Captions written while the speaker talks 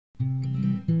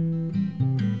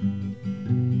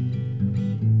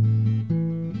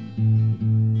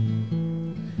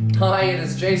Hi, it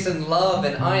is Jason Love,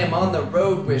 and I am on the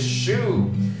road with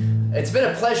Shu. It's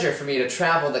been a pleasure for me to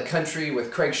travel the country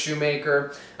with Craig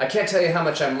Shoemaker. I can't tell you how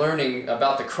much I'm learning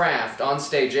about the craft, on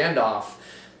stage and off.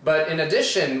 But in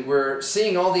addition, we're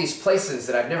seeing all these places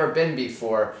that I've never been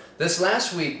before. This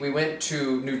last week we went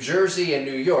to New Jersey and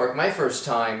New York, my first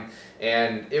time,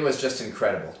 and it was just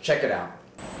incredible. Check it out.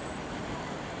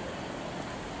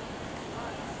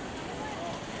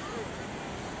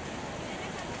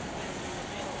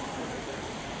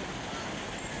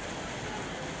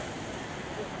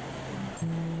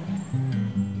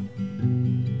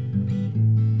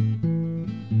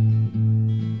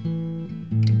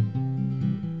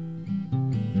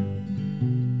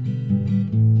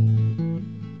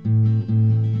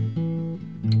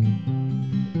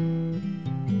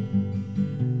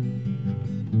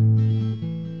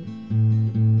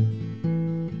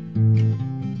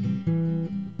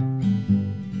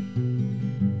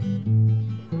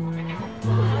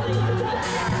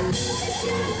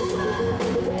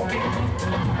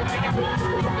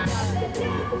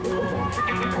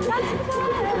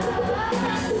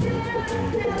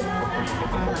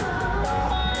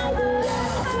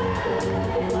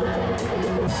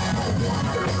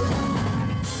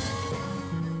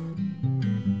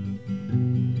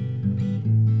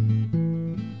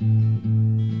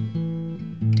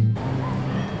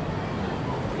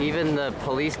 Even the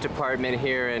police department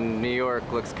here in New York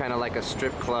looks kind of like a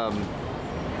strip club.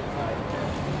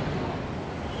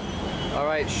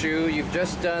 Alright, Shu, you've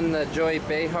just done the Joy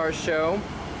Behar show,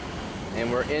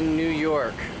 and we're in New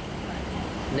York.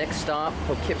 Next stop,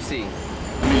 Poughkeepsie.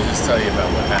 Let me just tell you about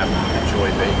what happened at the Joy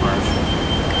Behar show.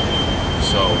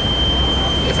 So,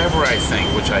 if ever I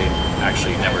think, which I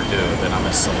actually never do, that I'm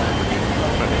a celebrity.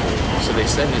 So they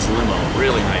send this limo,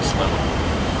 really nice limo.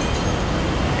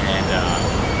 And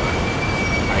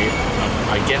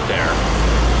I get there,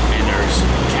 and there's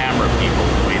camera people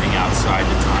waiting outside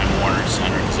the Time Warner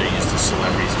Center because they're used to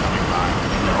celebrities coming by.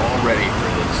 And they're all ready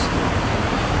for this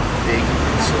big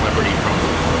celebrity from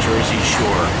the Jersey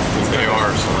Shore, because they are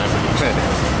celebrities.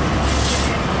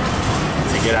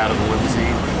 To get out of the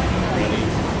limousine, ready?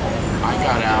 I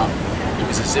got out, it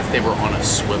was as if they were on a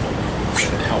swivel,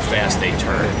 how fast they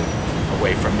turned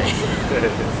away from me.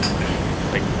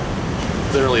 Like,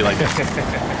 literally like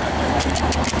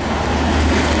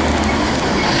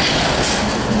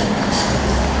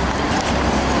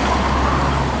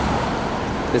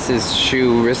This is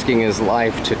Shu risking his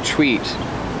life to tweet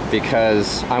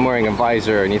because I'm wearing a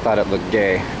visor and he thought it looked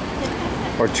gay.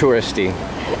 Or touristy.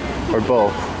 Or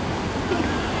both.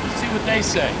 See what they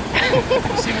say.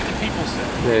 See what the people say.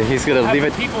 Yeah, he's gonna leave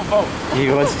it. People vote. He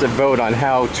wants to vote on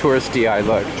how touristy I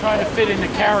look. Trying to fit in the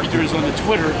characters on the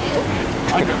Twitter,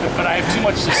 but I have too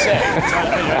much to say. It's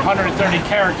 130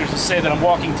 characters to say that I'm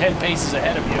walking 10 paces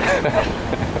ahead of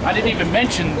you. I didn't even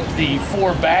mention the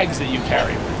 4 bags that you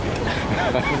carry with you.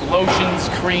 With lotions,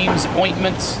 creams,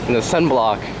 ointments. And the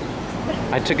sunblock.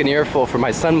 I took an earful for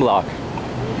my sunblock.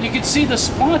 You can see the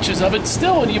splotches of it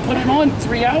still, and you put it on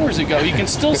 3 hours ago. You can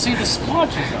still see the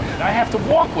splotches of it. I have to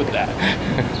walk with that.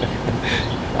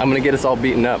 I'm gonna get us all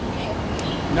beaten up.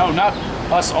 No, not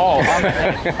us all. I'm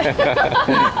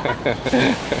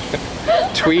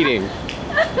Tweeting.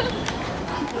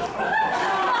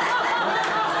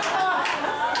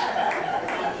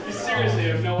 Seriously,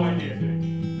 I have no idea.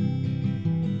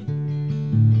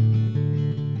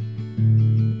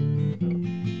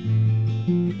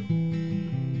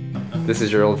 This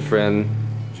is your old friend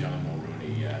John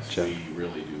Mulrooney, yes. John. We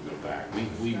really do go back.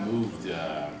 We moved,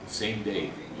 same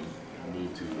date, we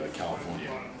moved to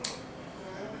California.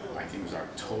 I think it was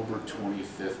October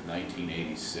 25th,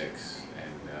 1986.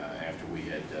 And after we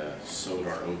had sowed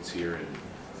our oats here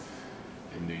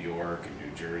in New York and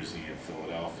New Jersey and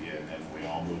Philadelphia, and then we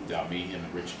all moved out, me, him,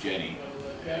 and Rich Jenny,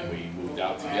 and we moved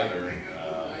out together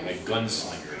like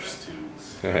gunslingers to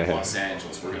Los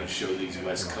Angeles. We're going to show these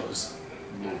West Coast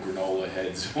little granola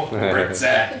heads where it's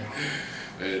at,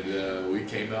 and we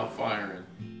came out firing.